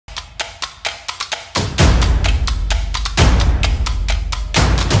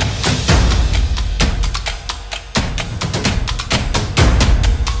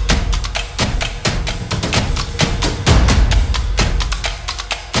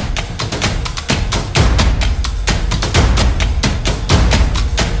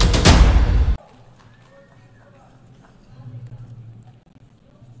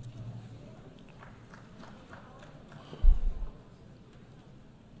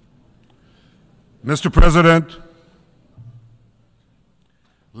Mr. President,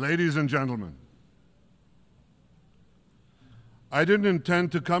 ladies and gentlemen, I didn't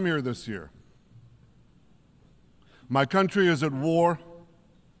intend to come here this year. My country is at war,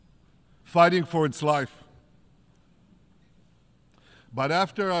 fighting for its life. But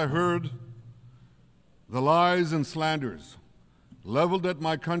after I heard the lies and slanders leveled at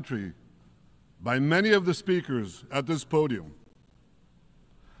my country by many of the speakers at this podium,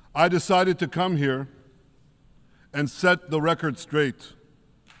 I decided to come here and set the record straight.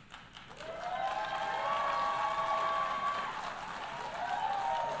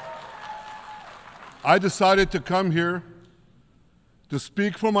 I decided to come here to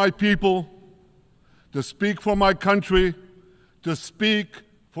speak for my people, to speak for my country, to speak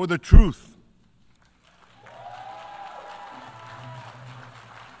for the truth.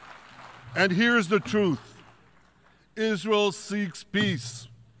 And here's the truth. Israel seeks peace.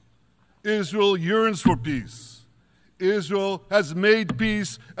 Israel yearns for peace. Israel has made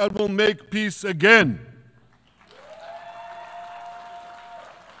peace and will make peace again.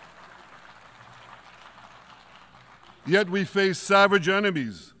 Yet we face savage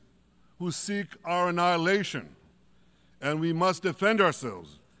enemies who seek our annihilation, and we must defend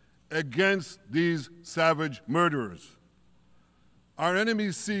ourselves against these savage murderers. Our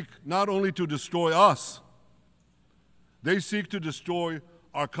enemies seek not only to destroy us, they seek to destroy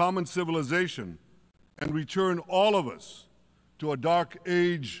our common civilization and return all of us to a dark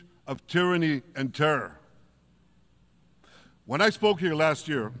age of tyranny and terror. When I spoke here last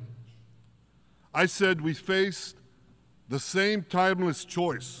year, I said we faced the same timeless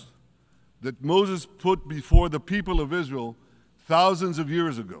choice that Moses put before the people of Israel thousands of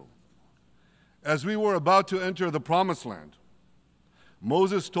years ago. As we were about to enter the Promised Land,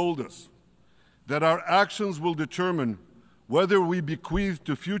 Moses told us that our actions will determine whether we bequeath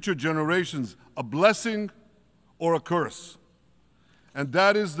to future generations a blessing or a curse. And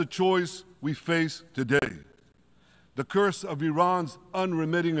that is the choice we face today. The curse of Iran's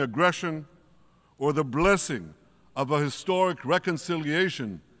unremitting aggression, or the blessing of a historic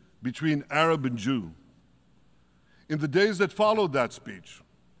reconciliation between Arab and Jew. In the days that followed that speech,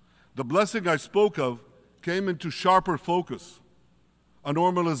 the blessing I spoke of came into sharper focus. A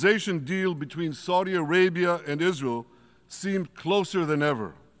normalization deal between Saudi Arabia and Israel seemed closer than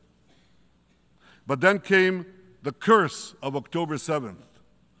ever. But then came the curse of October 7th.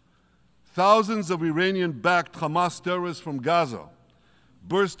 Thousands of Iranian-backed Hamas terrorists from Gaza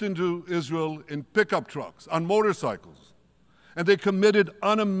burst into Israel in pickup trucks, on motorcycles, and they committed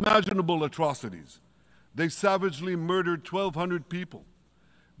unimaginable atrocities. They savagely murdered 1,200 people.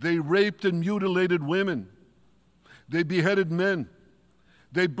 They raped and mutilated women. They beheaded men.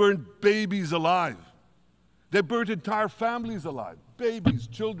 They burned babies alive. They burnt entire families alive, babies,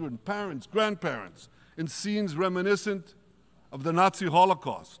 children, parents, grandparents, in scenes reminiscent of the Nazi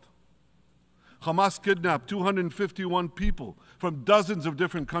Holocaust. Hamas kidnapped 251 people from dozens of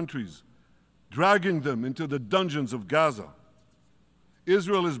different countries, dragging them into the dungeons of Gaza.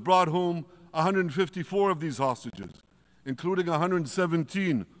 Israel has brought home 154 of these hostages, including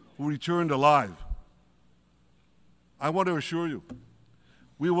 117 who returned alive. I want to assure you,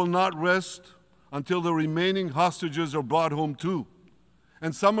 we will not rest until the remaining hostages are brought home too.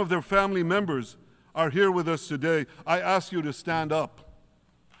 And some of their family members are here with us today. I ask you to stand up.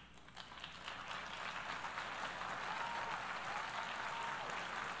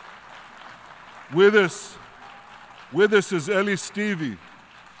 With us is Eli Stevie,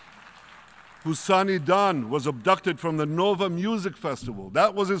 whose son Idan was abducted from the Nova Music Festival.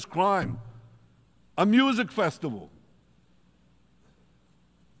 That was his crime. A music festival.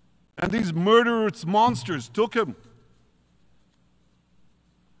 And these murderous monsters took him.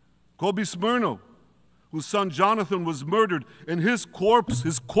 Kobe Smirno, whose son Jonathan was murdered, and his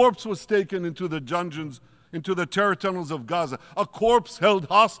corpse was taken into the dungeons, into the terror tunnels of Gaza. A corpse held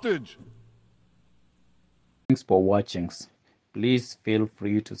hostage. Thanks for watching. Please feel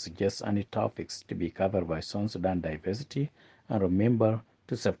free to suggest any topics to be covered by South Sudan Diversity, and remember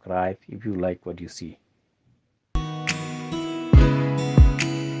to subscribe if you like what you see.